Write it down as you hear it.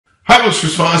Hi, it's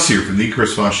Chris Voss here from the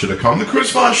Chris Voss Show.com, the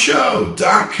Chris Voss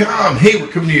Show.com. Hey, we're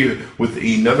coming to you with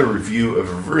another review of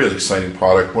a really exciting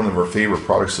product, one of our favorite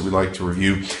products that we like to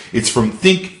review. It's from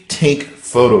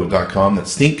Thinktankphoto.com.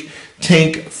 That's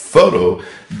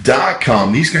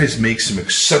Thinktankphoto.com. These guys make some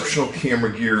exceptional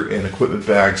camera gear and equipment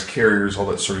bags, carriers, all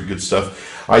that sort of good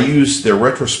stuff. I use their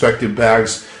retrospective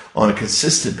bags on a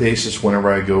consistent basis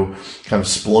whenever I go kind of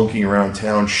spelunking around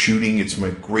town shooting. It's my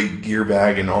great gear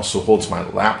bag and also holds my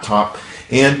laptop.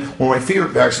 And one of my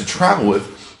favorite bags to travel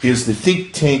with is the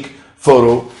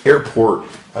Thinktankphoto Airport.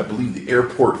 I believe the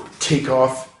Airport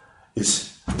Takeoff is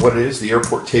what it is, the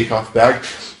Airport Takeoff bag.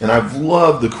 And I've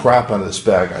loved the crap out of this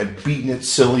bag. I've beaten it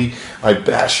silly. I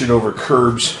bashed it over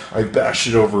curbs. I bashed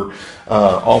it over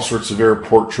all sorts of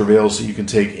airport travails that you can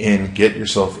take and get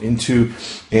yourself into.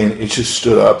 And it's just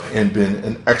stood up and been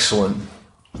an excellent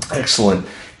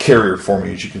carrier for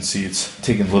me. As you can see, it's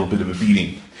taken a little bit of a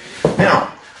beating.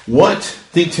 Now, what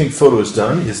Thinktankphoto has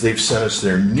done is they've sent us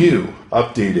their new,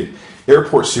 updated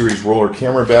Airport Series roller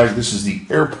camera bag. This is the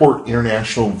Airport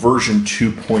International version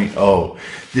 2.0.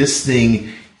 This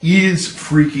thing is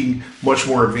freaking much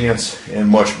more advanced and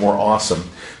much more awesome.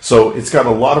 So it's got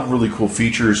a lot of really cool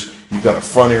features. You've got a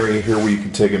front area here where you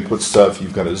can take and put stuff.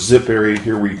 You've got a zip area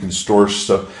here where you can store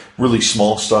stuff, really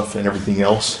small stuff and everything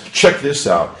else. Check this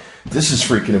out. This is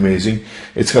freaking amazing.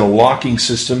 It's got a locking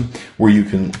system where you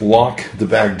can lock the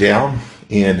bag down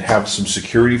and have some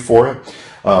security for it.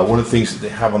 One of the things that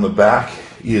they have on the back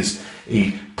is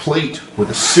a plate with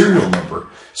a serial number,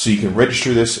 so you can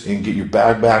register this and get your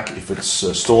bag back if it's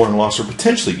stolen or lost, or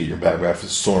potentially get your bag back if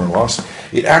it's stolen or lost.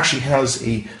 It actually has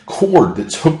a cord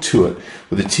that's hooked to it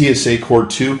with a TSA cord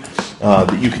too,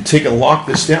 that you can take and lock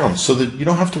this down so that you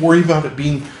don't have to worry about it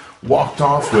being walked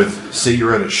off with. Say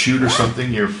you're at a shoot or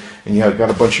something, and you've got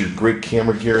a bunch of your great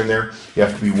camera gear in there. You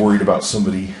have to be worried about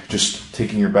somebody just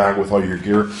taking your bag with all your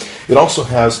gear. It also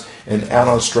has an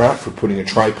add-on strap for putting a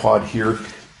tripod here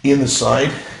in the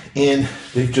side, and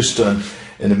they've just done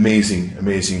an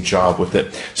amazing job with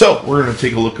it. So we're going to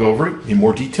take a look over it in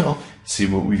more detail, see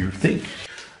what we think.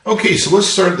 Okay, so let's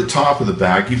start at the top of the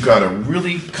bag. You've got a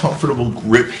really comfortable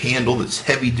grip handle that's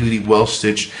heavy duty, well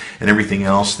stitched, and everything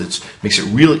else that makes it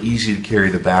really easy to carry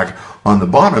the bag. On the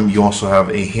bottom, you also have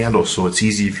a handle, so it's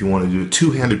easy if you want to do a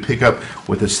two-handed pickup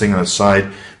with this thing on the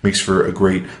side. Makes for a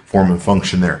great form and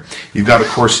function there. You've got, of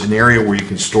course, an area where you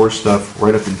can store stuff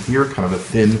right up in here, kind of a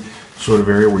thin sort of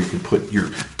area where you can put your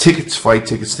tickets, flight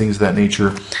tickets, things of that nature,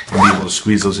 and be able to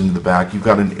squeeze those into the back. You've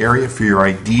got an area for your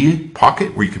ID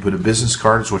pocket where you can put a business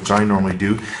card, which I normally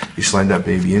do. You slide that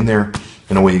baby in there,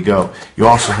 and away you go. You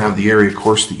also have the area, of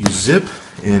course, that you zip,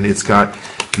 and it's got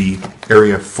the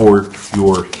area for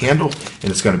your handle,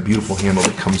 and it's got a beautiful handle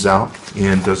that comes out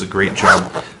and does a great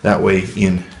job that way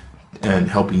in and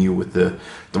helping you with the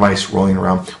device rolling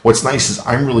around. What's nice is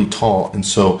I'm really tall, and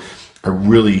so I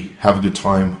really have a good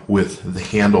time with the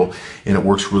handle, and it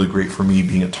works really great for me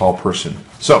being a tall person.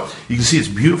 So you can see it's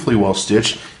beautifully well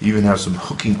stitched. It even has some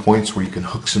hooking points where you can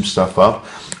hook some stuff up.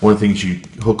 One of the things you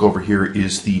hook over here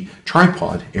is the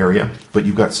tripod area, but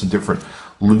you've got some different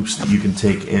loops that you can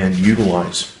take and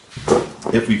utilize.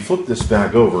 If we flip this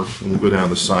bag over, and we'll go down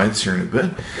the sides here in a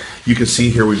bit, you can see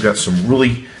here we've got some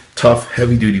really tough,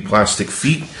 heavy-duty plastic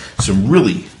feet, some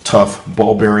really tough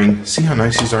ball bearing. See how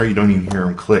nice these are? You don't even hear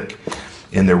them click.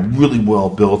 And they're really well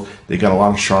built. They got a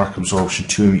lot of shock absorption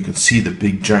to them. You can see the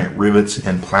big giant rivets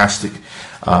and plastic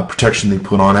protection they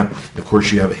put on it. Of course,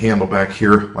 you have a handle back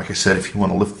here, like I said, if you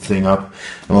want to lift the thing up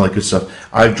and all that good stuff.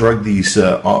 I've dragged these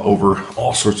over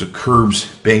all sorts of curbs,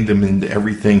 banged them into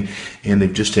everything, and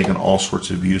they've just taken all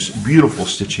sorts of use. Beautiful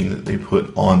stitching that they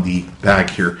put on the bag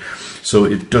here. So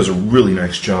it does a really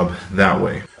nice job that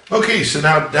way. Okay, so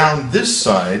now down this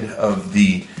side of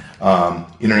the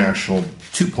International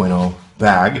 2.0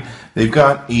 bag, they've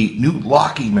got a new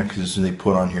locking mechanism they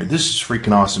put on here. This is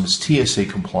freaking awesome. It's TSA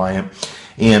compliant,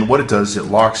 and what it does, it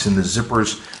locks in the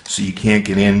zippers so you can't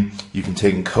get in. You can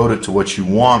take and code it to what you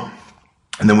want,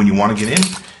 and then when you want to get in,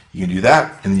 you can do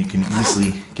that, and then you can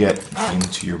easily get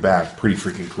into your bag. Pretty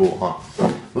freaking cool,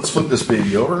 huh? Let's flip this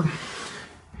baby over.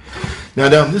 Now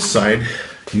down this side,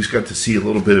 you just got to see a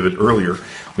little bit of it earlier.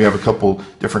 We have a couple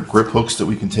different grip hooks that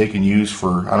we can take and use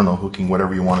for, I don't know, hooking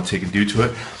whatever you want to take and do to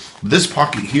it. This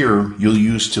pocket here you'll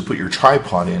use to put your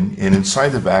tripod in, and inside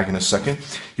the bag in a second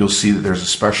you'll see that there's a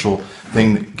special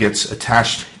thing that gets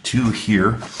attached to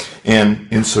here, and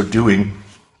in so doing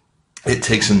it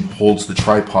takes and holds the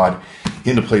tripod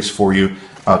into place for you.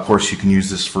 Of course, you can use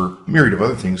this for a myriad of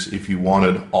other things if you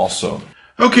wanted also.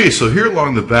 Okay, so here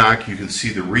along the back you can see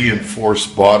the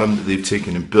reinforced bottom that they've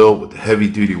taken and built with the heavy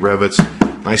duty rivets.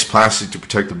 Nice plastic to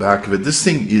protect the back of it. This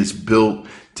thing is built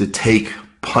to take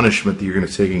punishment that you're going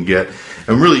to take and get.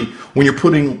 And really, when you're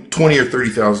putting $20,000 or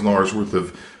 $30,000 worth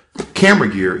of camera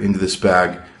gear into this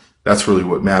bag, that's really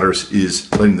what matters,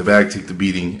 is letting the bag take the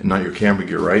beating and not your camera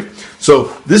gear, right? So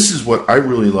this is what I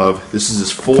really love. This is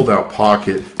this fold-out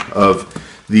pocket of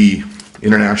the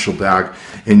International bag.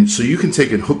 And so you can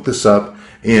take and hook this up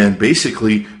and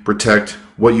basically protect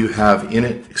what you have in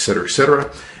it,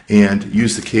 etc., and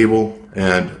use the cable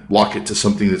and lock it to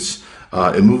something that's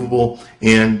immovable.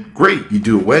 And great, you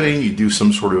do a wedding, you do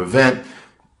some sort of event,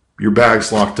 your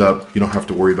bag's locked up, you don't have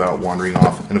to worry about it wandering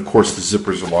off. And of course the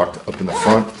zippers are locked up in the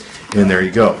front, and there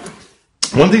you go.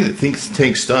 One thing that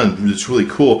Thinktank's done that's really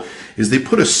cool is they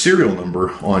put a serial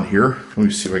number on here. Let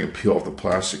me see if I can peel off the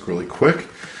plastic really quick.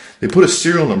 They put a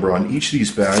serial number on each of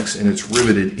these bags, and it's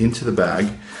riveted into the bag.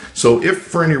 So if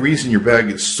for any reason your bag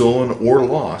gets stolen or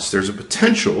lost, there's a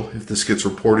potential, if this gets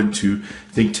reported to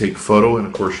Thinktankphoto, and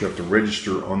of course you have to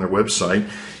register on their website,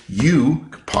 you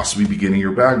could possibly be getting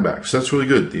your bag back. So that's really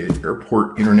good, the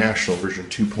Airport International version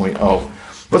 2.0.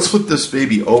 Let's flip this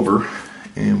baby over,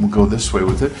 and we'll go this way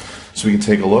with it so we can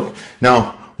take a look.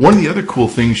 Now, one of the other cool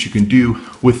things you can do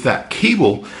with that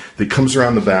cable that comes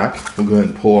around the back, we'll go ahead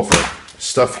and pull off our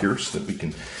stuff here so that we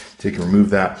can take and remove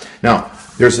that. Now,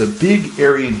 there's a big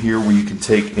area in here where you can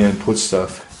take and put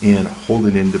stuff and hold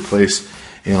it into place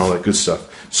and all that good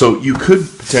stuff. So you could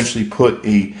potentially put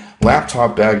a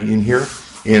laptop bag in here,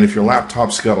 and if your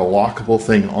laptop's got a lockable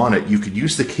thing on it, you could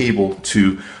use the cable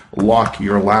to lock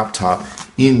your laptop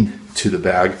into the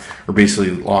bag, or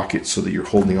basically lock it so that you're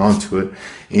holding on to it,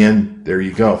 and there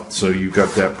you go. So you've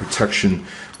got that protection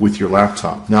with your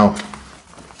laptop. Now,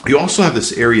 you also have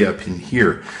this area up in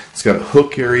here. It's got a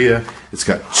hook area. It's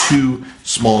got two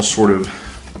small sort of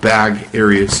bag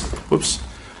areas.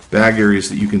 Bag areas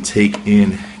that you can take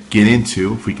and get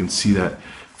into, if we can see that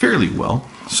fairly well.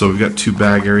 So we've got two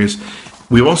bag areas.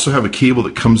 We also have a cable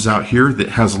that comes out here that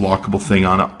has a lockable thing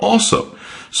on it also.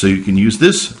 So you can use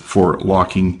this for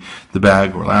locking the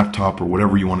bag or laptop or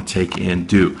whatever you want to take and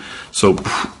do. So,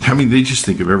 I mean, they just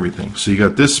think of everything. So you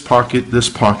got this pocket,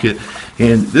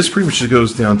 and this pretty much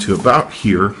goes down to about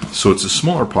here. So it's a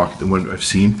smaller pocket than what I've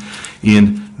seen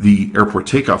in the airport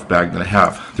takeoff bag that I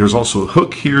have. There's also a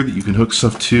hook here that you can hook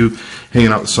stuff to,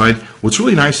 hanging out the side. What's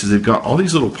really nice is they've got all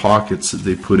these little pockets that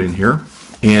they put in here,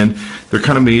 and they're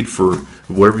kind of made for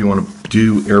whatever you want to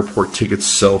do, airport tickets,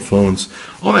 cell phones,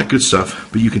 all that good stuff.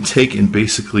 But you can take and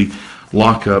basically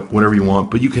lock up whatever you want.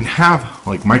 But you can have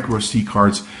like micro SD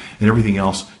cards and everything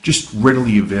else just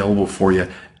readily available for you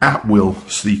at will,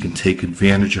 so that you can take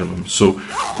advantage of them. So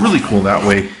really cool that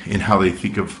way in how they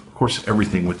think of course,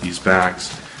 everything with these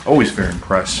bags. Always very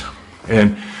impressed.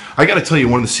 And I got to tell you,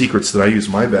 one of the secrets that I use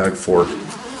my bag for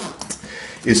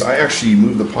is I actually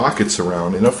move the pockets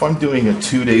around. And if I'm doing a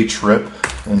 2-day trip,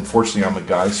 and fortunately I'm a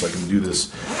guy so I can do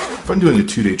this, if I'm doing a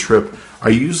 2-day trip, I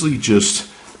usually just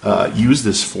use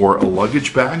this for a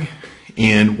luggage bag.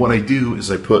 And what I do is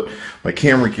I put my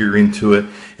camera gear into it,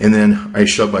 and then I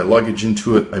shove my luggage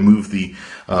into it. I move the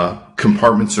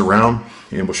compartments around,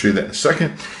 and we'll show you that in a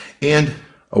second. And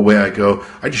away I go.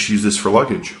 I just use this for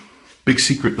luggage. Big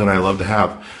secret that I love to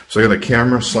have. So I got a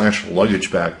camera / luggage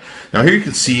bag. Now here you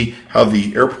can see how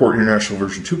the Airport International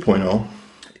version 2.0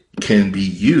 can be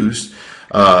used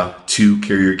to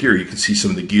carry your gear. You can see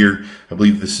some of the gear. I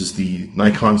believe this is the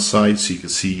Nikon side, so you can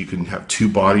see you can have two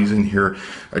bodies in here.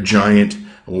 A giant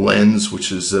lens,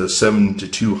 which is a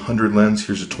 7-200 lens.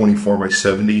 Here's a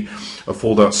 24x70. A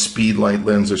fold-out speed light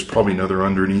lens. There's probably another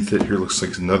underneath it. Here looks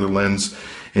like another lens.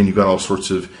 And you've got all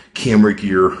sorts of camera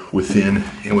gear within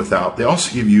and without. They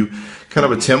also give you kind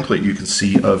of a template you can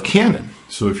see of Canon.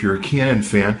 So if you're a Canon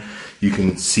fan, you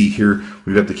can see here,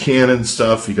 we've got the Canon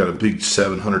stuff. You got a big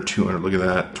 700, 200, look at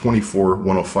that,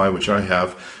 24-105, which I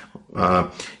have.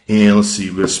 And let's see,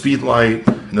 we've got a speed light,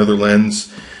 another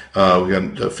lens. We got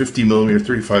a 50mm,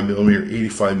 35mm,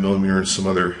 85mm, and some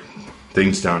other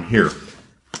things down here.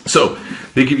 So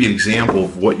they give you an example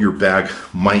of what your bag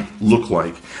might look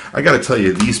like. I got to tell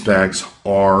you, these bags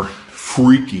are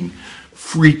freaking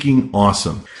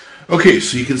awesome. Okay,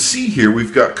 so you can see here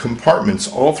we've got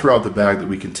compartments all throughout the bag that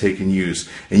we can take and use,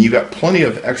 and you got plenty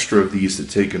of extra of these that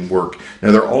take and work.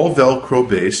 Now they're all Velcro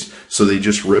based, so they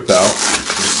just rip out, a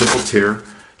simple tear,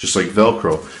 just like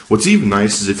Velcro. What's even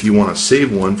nice is if you want to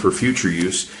save one for future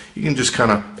use, you can just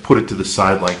kind of put it to the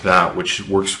side like that, which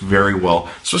works very well.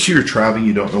 Especially if you're traveling,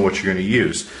 you don't know what you're going to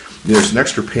use. There's an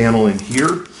extra panel in here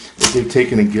that they've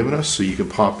taken and given us, so you can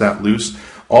pop that loose.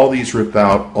 All these rip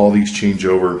out, all these change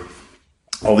over,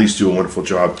 all these do a wonderful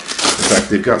job. In fact,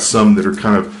 they've got some that are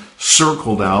kind of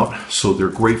circled out, so they're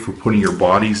great for putting your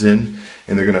bodies in,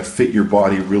 and they're going to fit your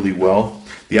body really well.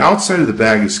 The outside of the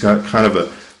bag has got kind of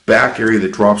a back area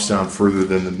that drops down further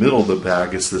than the middle of the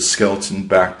bag. It's the skeleton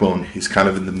backbone. He's kind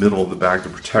of in the middle of the bag to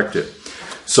protect it.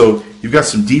 So you've got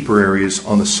some deeper areas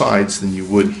on the sides than you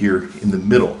would here in the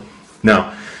middle.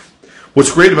 Now,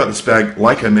 what's great about this bag,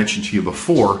 like I mentioned to you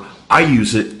before, I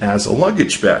use it as a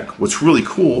luggage bag. What's really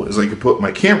cool is I can put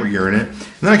my camera gear in it, and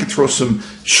then I can throw some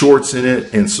shorts in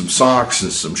it and some socks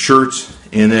and some shirts,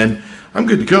 and then I'm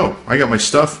good to go. I got my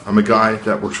stuff. I'm a guy.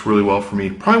 That works really well for me.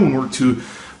 Probably won't work too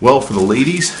well for the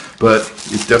ladies, but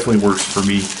it definitely works for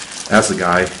me as a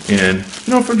guy. And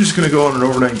you know, if I'm just going to go on an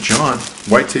overnight jaunt,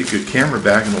 why take a camera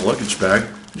bag and a luggage bag?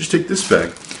 Just take this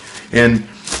bag. And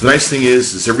the nice thing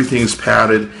is everything's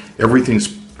padded. Everything's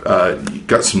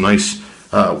got some nice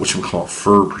what you call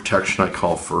fur protection. I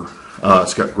call fur.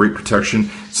 It's got great protection.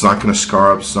 It's not going to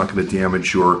scar up. It's not going to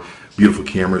damage your beautiful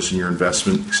cameras and your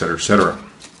investment, etc., etc.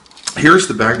 Here's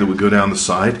the bag that would go down the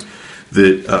side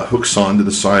that hooks onto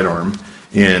the sidearm,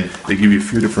 and they give you a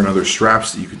few different other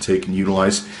straps that you can take and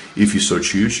utilize. If you so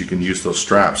choose, you can use those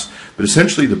straps. But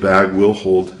essentially the bag will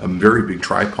hold a very big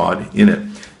tripod in it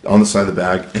on the side of the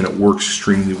bag, and it works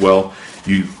extremely well.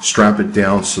 You strap it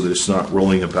down so that it's not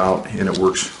rolling about, and it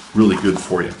works really good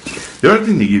for you. The other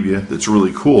thing they give you that's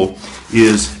really cool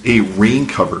is a rain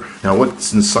cover. Now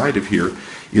what's inside of here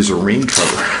is a rain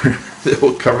cover that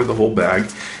will cover the whole bag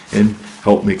and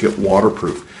help make it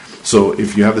waterproof. So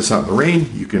if you have this out in the rain,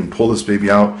 you can pull this baby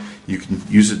out, you can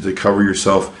use it to cover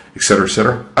yourself, etc.,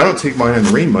 etc. I don't take mine in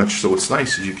the rain much, so what's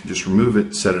nice is you can just remove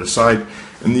it, set it aside,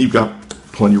 and then you've got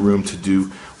plenty of room to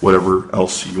do whatever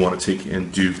else you want to take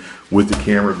and do with the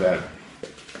camera bag.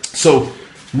 So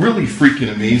really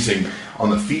freaking amazing on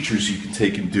the features you can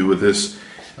take and do with this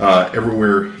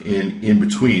everywhere in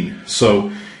between.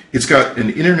 So it's got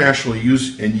an international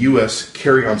use and U.S.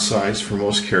 carry-on size for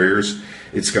most carriers.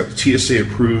 It's got the TSA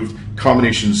approved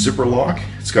combination zipper lock.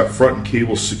 It's got front and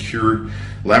cable secured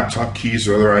laptop keys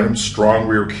or other items, strong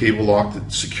rear cable lock that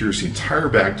secures the entire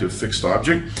bag to a fixed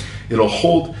object. It'll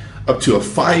hold up to a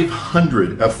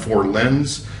 500 f4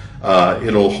 lens.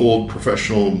 It'll hold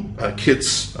professional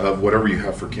kits of whatever you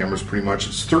have for cameras pretty much.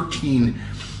 It's 14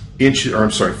 inches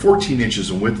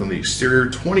in width on the exterior,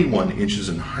 21 inches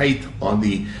in height on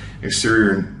the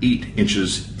exterior, and 8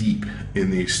 inches deep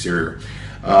in the exterior.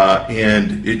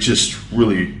 And it just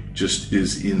really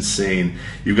is insane.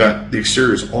 You've got the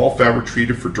exterior is all fabric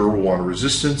treated for durable water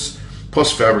resistance,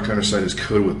 plus fabric underside is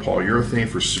coated with polyurethane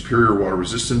for superior water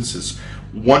resistance. It's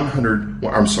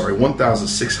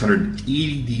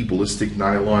 1,680D ballistic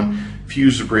nylon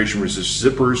fused abrasion resist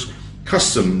zippers,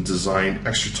 custom designed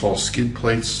extra tall skid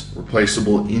plates,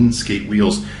 replaceable in-skate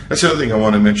wheels. That's the other thing I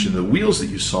want to mention. The wheels that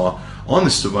you saw on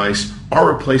this device are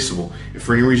replaceable. If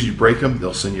for any reason you break them,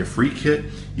 they'll send you a free kit.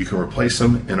 You can replace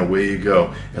them, and away you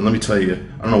go. And let me tell you,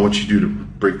 I don't know what you do to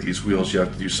break these wheels. You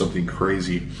have to do something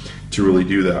crazy to really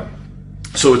do that.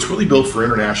 So it's really built for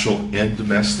international and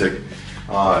domestic,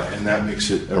 and that makes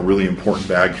it a really important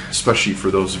bag, especially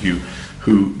for those of you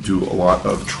who do a lot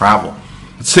of travel.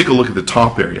 Let's take a look at the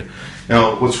top area.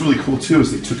 Now, what's really cool too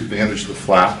is they took advantage of the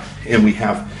flap, and we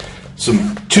have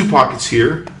two pockets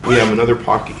here. We have another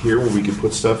pocket here where we can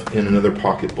put stuff, and another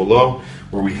pocket below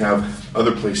where we have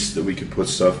other places that we can put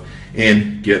stuff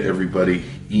and get everybody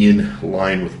in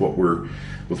line with what we're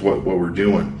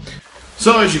doing.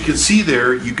 So as you can see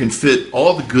there, you can fit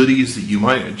all the goodies that you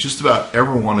might just about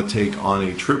ever want to take on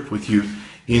a trip with you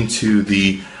into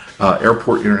the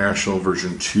Airport International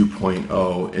version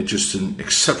 2.0. It's just an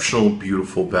exceptional,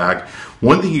 beautiful bag.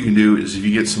 One thing you can do is if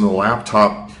you get some of the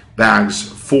laptop bags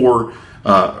from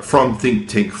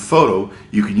Thinktankphoto,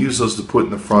 you can use those to put in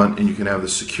the front, and you can have the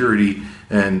security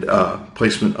and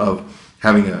placement of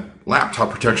having a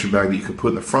laptop protection bag that you can put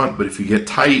in the front. But if you get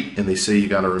tight and they say you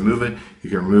got to remove it,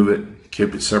 you can remove it,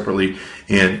 keep it separately,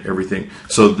 and everything.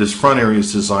 So this front area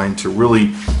is designed to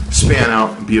really span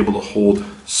out and be able to hold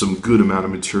some good amount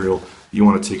of material you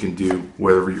want to take and do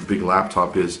wherever your big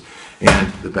laptop is,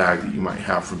 and the bag that you might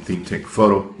have from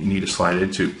Thinktankphoto you need to slide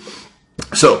into.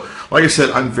 So, like I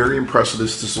said, I'm very impressed with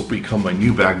this. This will become my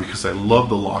new bag because I love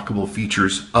the lockable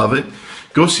features of it.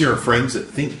 Go see our friends at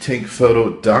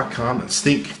thinktankphoto.com. That's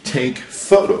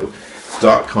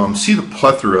thinktankphoto.com. See the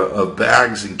plethora of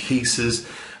bags and cases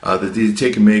that they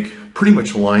take and make, pretty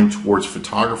much aligned towards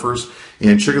photographers.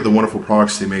 And check out the wonderful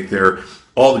products they make there.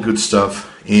 All the good stuff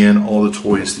and all the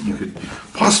toys that you could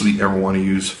possibly ever want to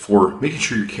use for making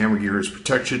sure your camera gear is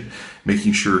protected,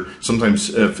 making sure sometimes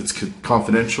if it's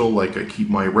confidential, like I keep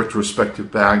my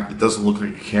retrospective bag that doesn't look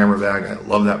like a camera bag. I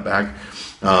love that bag.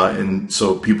 and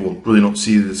so people really don't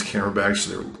see this camera bag,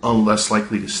 so they're less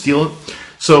likely to steal it.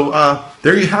 So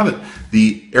there you have it,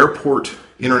 the Airport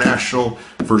International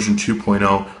version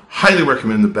 2.0. Highly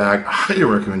recommend the bag. Highly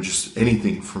recommend just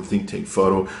anything from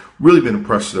Thinktankphoto. Really been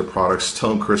impressed with their products. Tell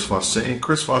them Chris Voss saying,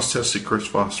 Chris Voss tested, Chris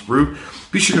Voss approved.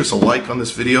 Be sure to give us a like on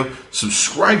this video.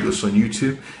 Subscribe to us on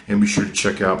YouTube. And be sure to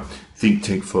check out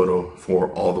Thinktankphoto for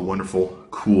all the wonderful,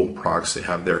 cool products they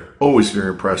have there. Always very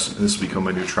impressed. And this will become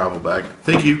my new travel bag.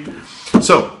 Thank you.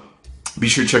 So be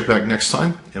sure to check back next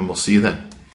time, and we'll see you then.